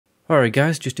Alright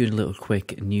guys, just doing a little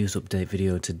quick news update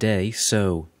video today.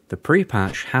 So, the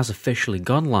pre-patch has officially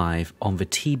gone live on the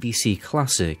TBC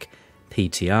Classic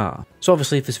PTR. So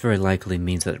obviously this very likely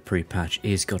means that the pre-patch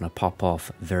is going to pop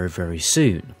off very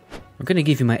soon. I'm going to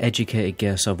give you my educated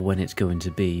guess of when it's going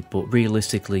to be, but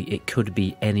realistically it could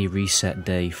be any reset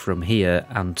day from here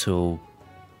until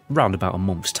around about a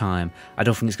month's time. I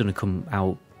don't think it's going to come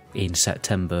out in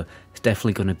September, it's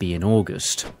definitely going to be in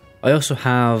August. I also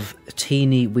have a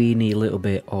teeny weeny little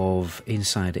bit of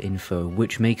insider info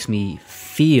which makes me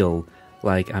feel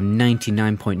like I'm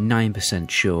 99.9%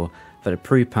 sure that a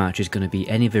pre-patch is going to be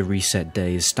any of the reset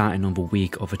days starting on the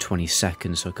week of the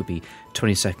 22nd, so it could be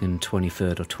 22nd,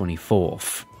 23rd or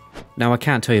 24th. Now I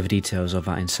can't tell you the details of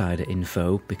that insider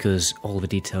info because all the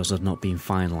details have not been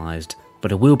finalised,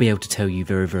 but I will be able to tell you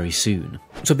very soon.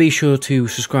 So be sure to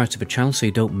subscribe to the channel so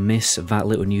you don't miss that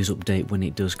little news update when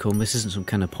it does come. This isn't some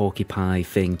kind of porky pie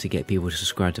thing to get people to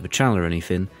subscribe to the channel or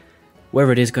anything.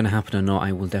 Whether it is going to happen or not,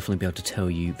 I will definitely be able to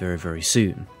tell you very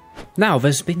soon. Now,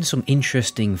 there's been some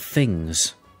interesting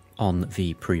things on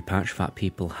the pre-patch that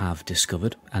people have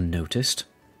discovered and noticed.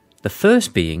 The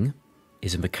first being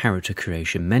is in the character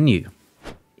creation menu.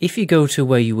 If you go to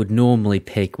where you would normally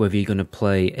pick whether you're going to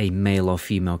play a male or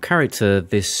female character,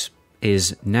 this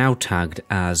is now tagged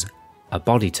as a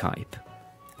body type.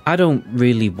 I don't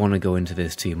really want to go into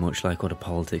this too much, like all the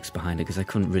politics behind it, because I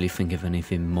couldn't really think of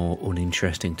anything more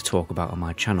uninteresting to talk about on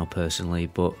my channel personally,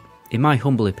 but in my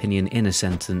humble opinion, in a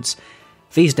sentence,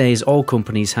 these days all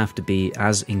companies have to be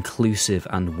as inclusive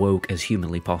and woke as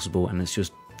humanly possible, and it's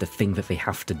just the thing that they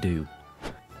have to do.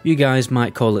 You guys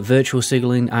might call it virtual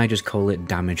signaling, I just call it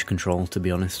damage control, to be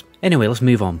honest. Anyway, let's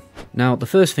move on. Now, the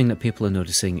first thing that people are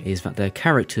noticing is that their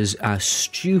characters are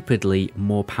stupidly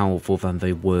more powerful than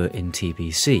they were in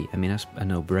TBC. I mean, that's a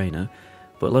no-brainer,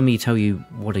 but let me tell you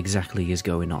what exactly is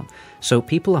going on. So,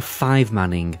 people are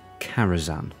 5-manning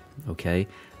Karazhan, okay?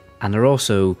 And they're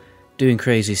also doing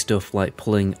crazy stuff like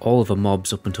pulling all of the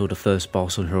mobs up until the first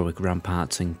boss on Heroic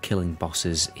Ramparts and killing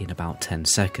bosses in about 10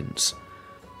 seconds.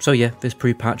 So yeah, this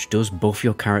pre-patch does buff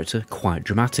your character quite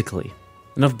dramatically.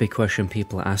 Another big question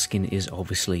people are asking is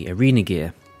obviously arena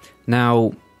gear.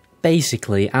 Now,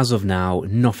 basically, as of now,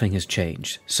 nothing has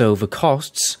changed. So the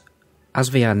costs,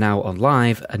 as they are now on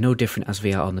live, are no different as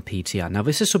they are on the PTR. Now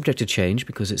this is subject to change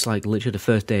because it's like literally the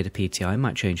first day of the PTR, it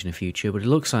might change in the future, but it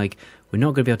looks like we're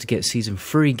not going to be able to get Season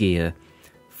 3 gear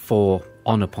for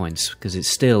Honor Points because it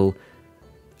still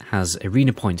has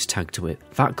arena points tagged to it.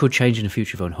 That could change in the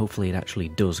future though, and hopefully it actually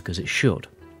does because it should.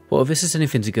 Well, if this is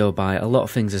anything to go by, a lot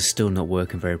of things are still not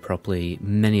working very properly.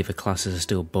 Many of the classes are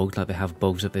still bugged, like they have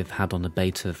bugs that they've had on the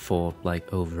beta for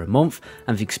like over a month,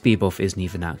 and the XP buff isn't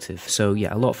even active. So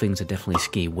yeah, a lot of things are definitely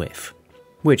ski with,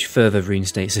 which further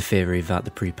reinstates the theory that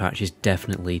the pre-patch is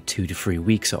definitely 2 to 3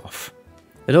 weeks off.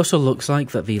 It also looks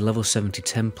like that the level 70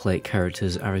 template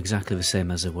characters are exactly the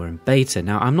same as they were in beta.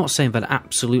 Now, I'm not saying that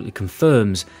absolutely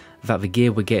confirms that the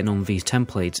gear we're getting on these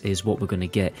templates is what we're going to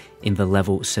get in the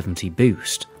level 70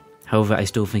 boost. However, I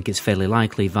still think it's fairly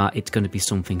likely that it's going to be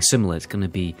something similar. It's going to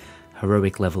be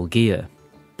heroic level gear.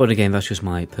 But again, that's just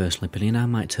my personal opinion. I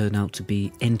might turn out to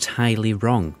be entirely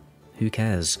wrong. Who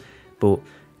cares? But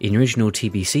in original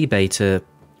TBC beta,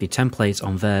 the templates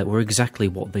on there were exactly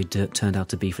what they turned out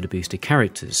to be for the boosted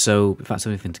characters. So if that's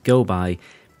anything to go by,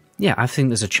 yeah, I think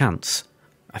there's a chance.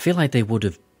 I feel like they would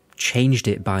have changed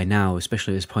it by now,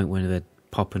 especially at this point when they're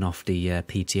popping off the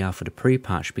PTR for the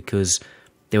pre-patch, because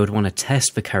they would want to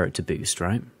test the character boost,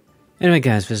 right? Anyway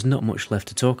guys, there's not much left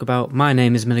to talk about. My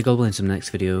name is MetaGoblin. Until the next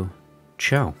video,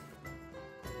 ciao.